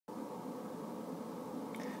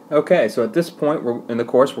Okay, so at this point in the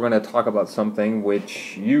course, we're going to talk about something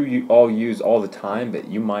which you all use all the time, but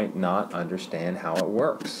you might not understand how it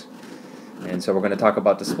works. And so we're going to talk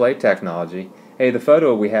about display technology. Hey, the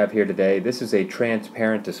photo we have here today, this is a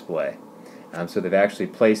transparent display. So they've actually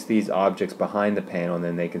placed these objects behind the panel, and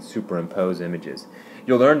then they can superimpose images.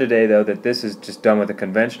 You'll learn today, though, that this is just done with a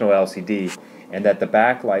conventional LCD, and that the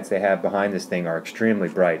backlights they have behind this thing are extremely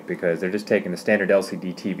bright because they're just taking the standard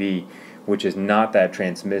LCD TV, which is not that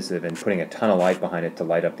transmissive, and putting a ton of light behind it to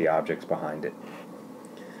light up the objects behind it.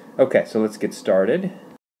 Okay, so let's get started.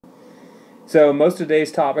 So most of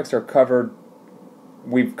today's topics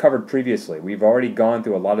we've covered previously. We've already gone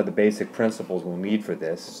through a lot of the basic principles we'll need for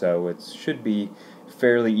this, so it should be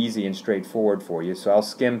fairly easy and straightforward for you. So I'll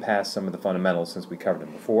skim past some of the fundamentals since we covered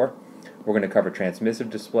them before. We're going to cover transmissive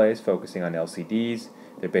displays, focusing on LCDs,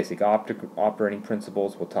 their basic operating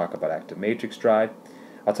principles. We'll talk about active matrix drive.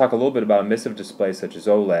 I'll talk a little bit about emissive displays such as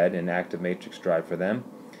OLED and active matrix drive for them.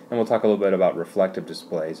 And we'll talk a little bit about reflective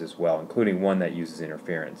displays as well, including one that uses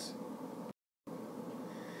interference.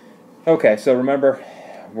 Okay, so remember,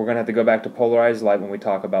 we're going to have to go back to polarized light when we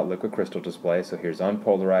talk about liquid crystal displays. So here's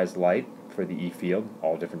unpolarized light for the E field,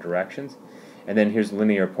 all different directions. And then here's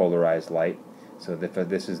linear polarized light. So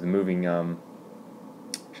this is the moving,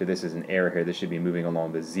 this is an error here. This should be moving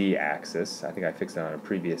along the z-axis. I think I fixed it on a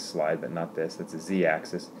previous slide, but not this. That's the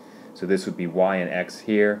z-axis. So this would be y and x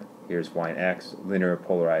here. Here's y and x, linear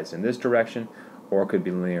polarized in this direction, or it could be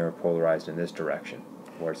linear polarized in this direction,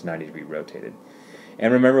 where it's 90-degree rotated.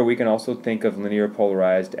 And remember, we can also think of linear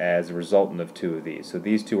polarized as a resultant of two of these. So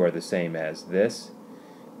these two are the same as this.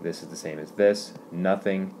 This is the same as this.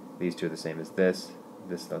 Nothing. These two are the same as this.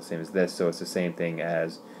 This is the same as this. So it's the same thing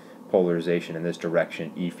as polarization in this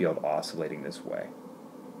direction, E field oscillating this way.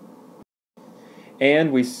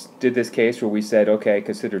 And we did this case where we said, okay,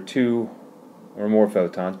 consider two or more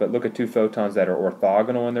photons, but look at two photons that are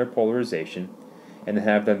orthogonal in their polarization, and then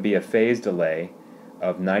have them be a phase delay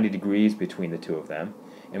of 90 degrees between the two of them.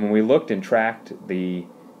 And when we looked and tracked the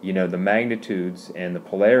magnitudes and the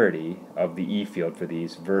polarity of the E field for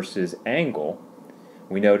these versus angle,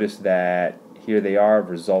 we noticed that here they are,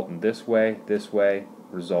 resultant this way,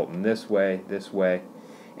 resultant this way,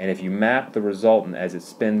 and if you map the resultant as it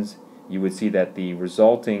spins, you would see that the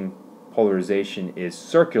resulting polarization is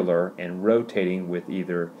circular and rotating with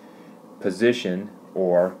either position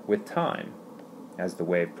or with time as the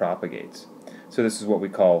wave propagates. So this is what we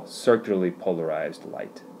call circularly polarized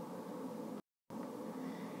light.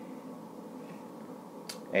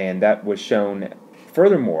 And that was shown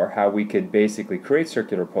furthermore how we could basically create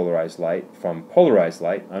circular polarized light from polarized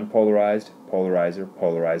light, unpolarized, polarizer,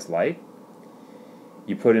 polarized light.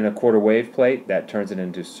 You put in a quarter wave plate, that turns it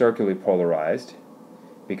into circularly polarized,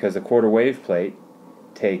 because a quarter wave plate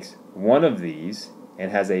takes one of these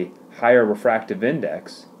and has a higher refractive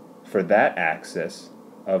index for that axis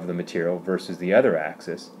of the material versus the other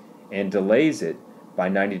axis, and delays it by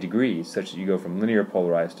 90 degrees such that you go from linear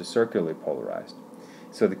polarized to circularly polarized.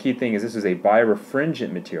 So the key thing is this is a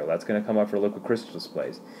birefringent material. That's going to come up for liquid crystal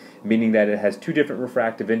displays, meaning that it has two different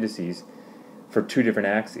refractive indices for two different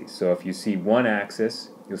axes. So if you see one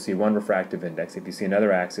axis, you'll see one refractive index. If you see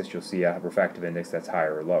another axis, you'll see a refractive index that's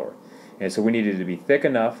higher or lower. And so we needed it to be thick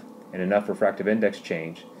enough and enough refractive index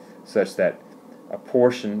change such that a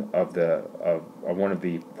portion of one of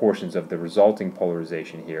the portions of the resulting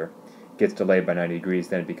polarization here gets delayed by 90 degrees,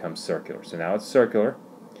 then it becomes circular. So now it's circular.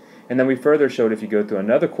 And then we further showed if you go through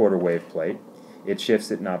another quarter wave plate, it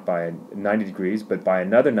shifts it not by 90 degrees, but by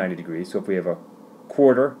another 90 degrees. So if we have a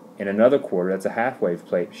quarter and another quarter, that's a half wave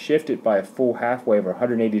plate, shift it by a full half wave or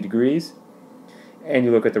 180 degrees, and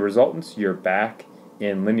you look at the resultants, you're back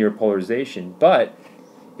in linear polarization, but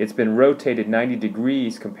it's been rotated 90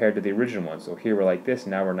 degrees compared to the original one. So here we're like this,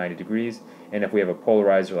 now we're 90 degrees, and if we have a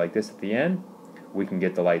polarizer like this at the end, we can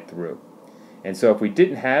get the light through. And so if we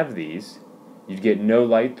didn't have these, you'd get no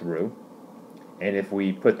light through, and if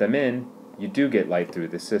we put them in, you do get light through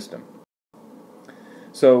the system.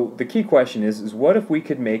 So the key question is what if we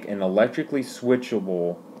could make an electrically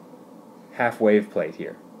switchable half wave plate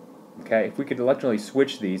here? Okay, if we could electrically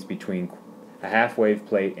switch these between a half wave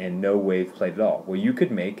plate and no wave plate at all, well, you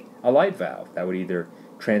could make a light valve that would either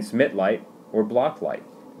transmit light or block light.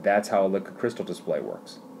 That's how a liquid crystal display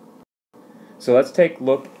works. So let's take a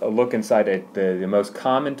look inside the most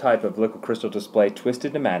common type of liquid crystal display,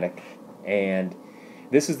 twisted Neomatic, and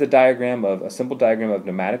this is a simple diagram of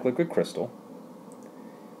Neomatic liquid crystal.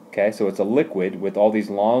 Okay, so it's a liquid with all these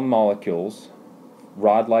long molecules,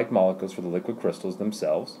 rod-like molecules for the liquid crystals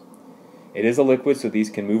themselves. It is a liquid, so these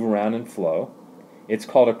can move around and flow. It's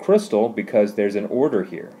called a crystal because there's an order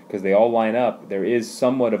here, because they all line up. There is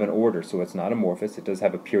somewhat of an order, so it's not amorphous. It does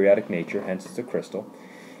have a periodic nature, hence it's a crystal.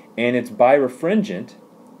 And it's birefringent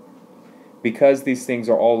because these things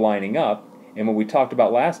are all lining up. And what we talked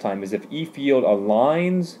about last time is if E field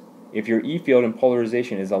aligns, if your E field and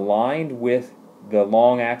polarization is aligned with the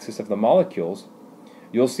long axis of the molecules,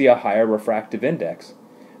 you'll see a higher refractive index,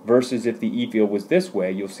 versus if the E field was this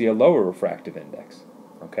way, you'll see a lower refractive index,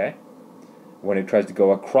 okay, when it tries to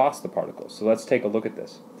go across the particles. So let's take a look at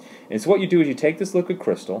this. And so what you do is you take this liquid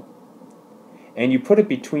crystal and you put it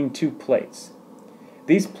between two plates.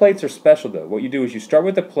 These plates are special though. What you do is you start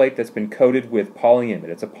with a plate that's been coated with polyimide.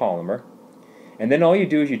 It's a polymer. And then all you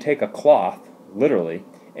do is you take a cloth, literally,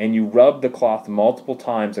 and you rub the cloth multiple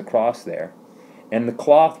times across there. And the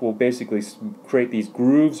cloth will basically create these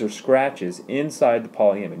grooves or scratches inside the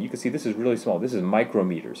polyimide. You can see this is really small. This is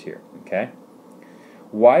micrometers here, okay?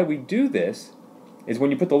 Why we do this is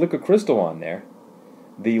when you put the liquid crystal on there,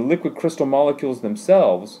 the liquid crystal molecules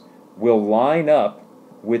themselves will line up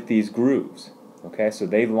with these grooves, okay? So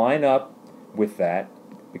they line up with that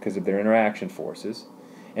because of their interaction forces.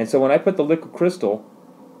 And so when I put the liquid crystal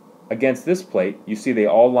against this plate, you see they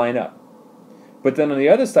all line up. But then on the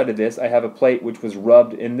other side of this, I have a plate which was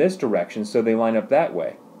rubbed in this direction, so they line up that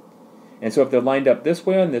way. And so if they're lined up this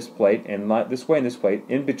way on this plate, and this way on this plate,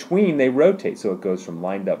 in between they rotate. So it goes from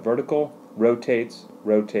lined up vertical, rotates,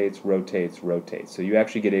 rotates, rotates, rotates. So you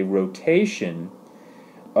actually get a rotation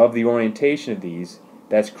of the orientation of these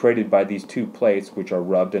that's created by these two plates which are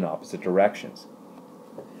rubbed in opposite directions.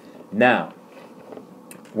 Now,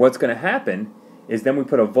 what's going to happen is then we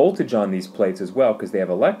put a voltage on these plates as well because they have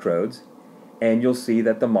electrodes, and you'll see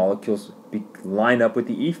that the molecules line up with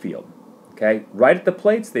the E field. Okay? Right at the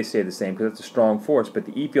plates they stay the same because it's a strong force, but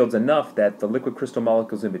the E field's enough that the liquid crystal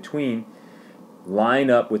molecules in between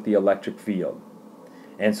line up with the electric field.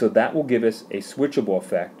 And so that will give us a switchable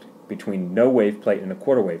effect between no wave plate and a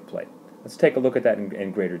quarter wave plate. Let's take a look at that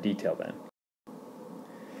in greater detail then.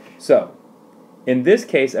 So, in this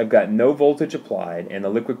case I've got no voltage applied and the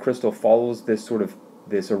liquid crystal follows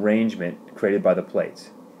this arrangement created by the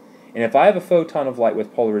plates. And if I have a photon of light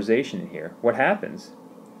with polarization in here, what happens?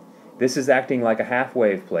 This is acting like a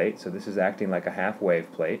half-wave plate, so this is acting like a half-wave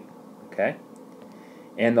plate, okay?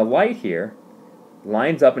 And the light here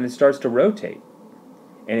lines up and it starts to rotate.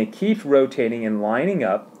 And it keeps rotating and lining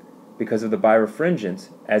up because of the birefringence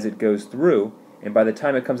as it goes through, and by the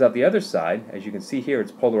time it comes out the other side, as you can see here,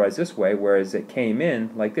 it's polarized this way, whereas it came in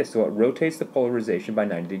like this, so it rotates the polarization by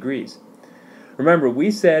 90 degrees. Remember, we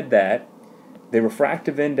said that the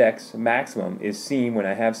refractive index maximum is seen when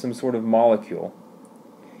I have some sort of molecule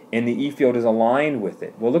and the E field is aligned with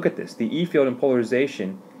it. Well, look at this. The E field and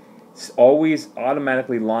polarization always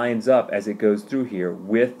automatically lines up as it goes through here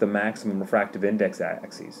with the maximum refractive index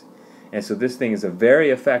axes. And so this thing is a very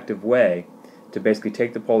effective way to basically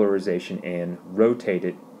take the polarization and rotate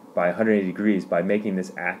it by 180 degrees by making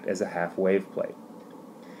this act as a half wave plate.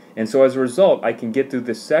 And so as a result, I can get through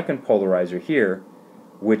this second polarizer here,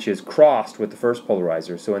 which is crossed with the first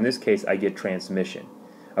polarizer. So in this case, I get transmission.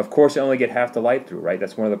 Of course, I only get half the light through, right?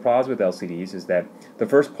 That's one of the problems with LCDs, is that the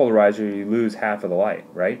first polarizer, you lose half of the light,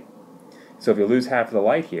 right? So if you lose half of the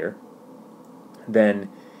light here, then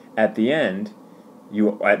at the end,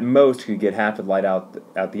 you at most could get half of the light out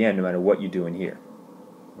the end, no matter what you do in here.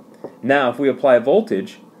 Now, if we apply a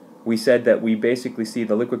voltage, we said that we basically see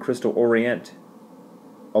the liquid crystal orient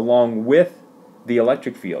along with the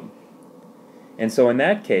electric field. And so in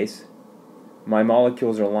that case, my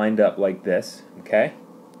molecules are lined up like this, okay?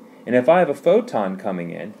 And if I have a photon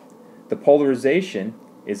coming in, the polarization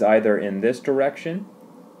is either in this direction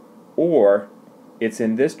or it's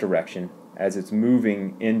in this direction as it's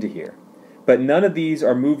moving into here. But none of these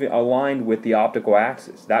are aligned with the optical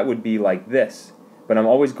axis. That would be like this, but I'm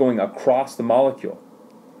always going across the molecule.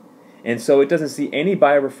 And so it doesn't see any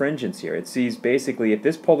birefringence here. It sees basically if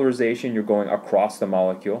this polarization you're going across the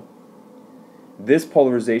molecule, this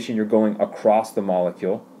polarization you're going across the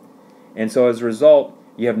molecule, and so as a result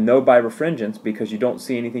you have no birefringence because you don't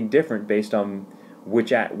see anything different based on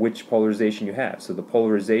which polarization you have. So the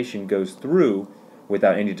polarization goes through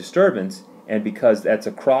without any disturbance, and because that's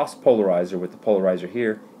a cross polarizer with the polarizer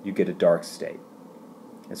here, you get a dark state.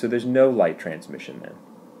 And so there's no light transmission then.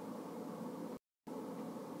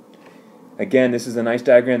 Again, this is a nice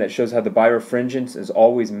diagram that shows how the birefringence is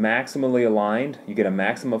always maximally aligned. You get a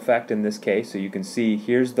maximum effect in this case, so you can see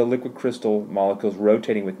here's the liquid crystal molecules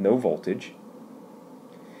rotating with no voltage.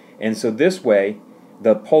 And so this way,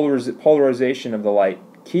 the polarization of the light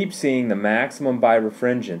keeps seeing the maximum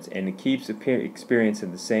birefringence, and it keeps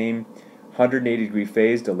experiencing the same 180 degree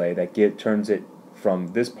phase delay that turns it from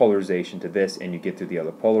this polarization to this, and you get through the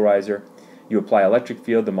other polarizer. You apply electric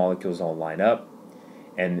field, the molecules all line up,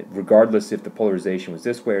 and regardless if the polarization was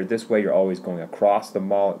this way or this way, you're always going across the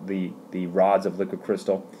rods of liquid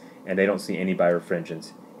crystal, and they don't see any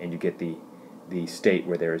birefringence, and you get the state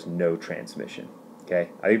where there is no transmission. Okay,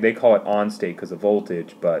 I think they call it on state because of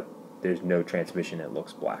voltage, but there's no transmission. It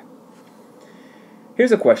looks black.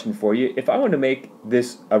 Here's a question for you. If I want to make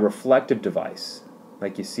this a reflective device,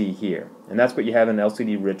 like you see here, and that's what you have in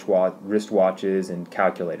LCD wristwatches and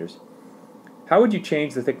calculators, how would you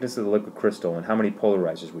change the thickness of the liquid crystal, and how many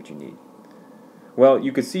polarizers would you need? Well,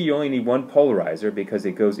 you can see you only need one polarizer because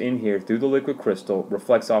it goes in here through the liquid crystal,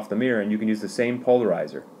 reflects off the mirror, and you can use the same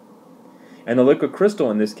polarizer. And the liquid crystal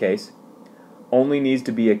in this case only needs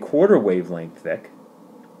to be a quarter wavelength thick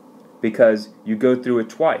because you go through it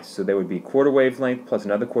twice. So there would be quarter wavelength plus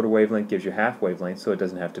another quarter wavelength gives you half wavelength, so it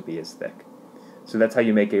doesn't have to be as thick. So that's how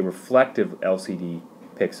you make a reflective LCD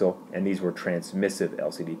pixel, and these were transmissive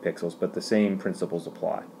LCD pixels, but the same principles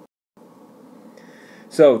apply.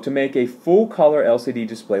 So to make a full color LCD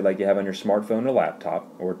display like you have on your smartphone or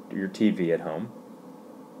laptop or your TV at home,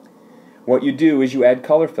 what you do is you add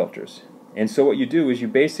color filters. And so what you do is you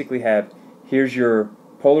basically have, here's your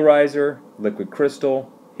polarizer, liquid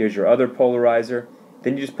crystal, here's your other polarizer,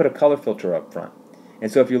 then you just put a color filter up front.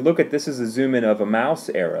 And so if you look at this as a zoom in of a mouse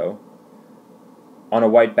arrow on a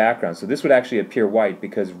white background, so this would actually appear white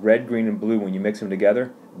because red, green, and blue, when you mix them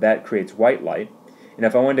together, that creates white light. And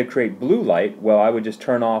if I wanted to create blue light, well, I would just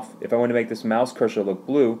turn off, if I wanted to make this mouse cursor look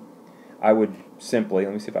blue, I would simply,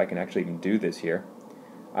 let me see if I can actually even do this here,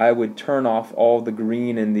 I would turn off all the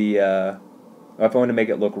green and the, if I wanted to make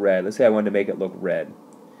it look red, let's say I wanted to make it look red,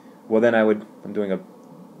 well then I'm doing a,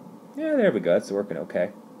 yeah, there we go, it's working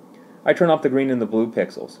okay. I turn off the green and the blue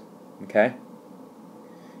pixels, okay?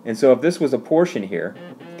 And so if this was a portion here,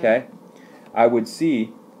 okay, I would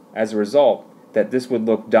see, as a result, that this would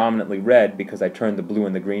look dominantly red because I turned the blue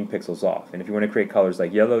and the green pixels off. And if you want to create colors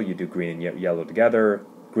like yellow, you do green and yellow together,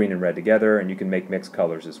 green and red together, and you can make mixed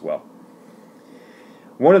colors as well.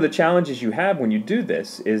 One of the challenges you have when you do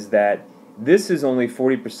this is that this is only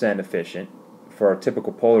 40% efficient for a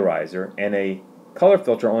typical polarizer, and a color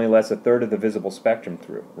filter only lets a third of the visible spectrum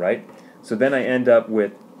through, right? So then I end up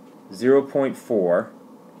with 0.4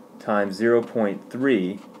 times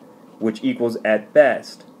 0.3, which equals at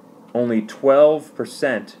best only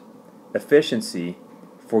 12% efficiency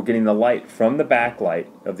for getting the light from the backlight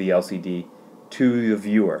of the LCD to the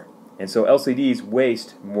viewer. And so LCDs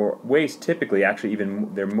waste typically, actually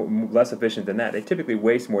even, they're less efficient than that. They typically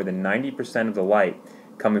waste more than 90% of the light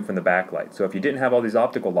coming from the backlight. So if you didn't have all these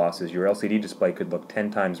optical losses, your LCD display could look 10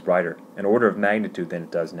 times brighter, an order of magnitude than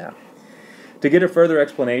it does now. To get a further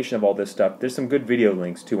explanation of all this stuff, there's some good video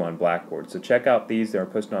links too on Blackboard. So check out these. They're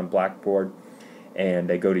posted on Blackboard, and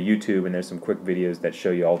they go to YouTube, and there's some quick videos that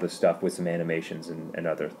show you all this stuff with some animations and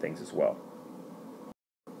other things as well.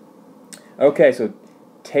 Okay, so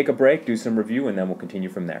take a break, do some review, and then we'll continue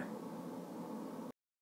from there.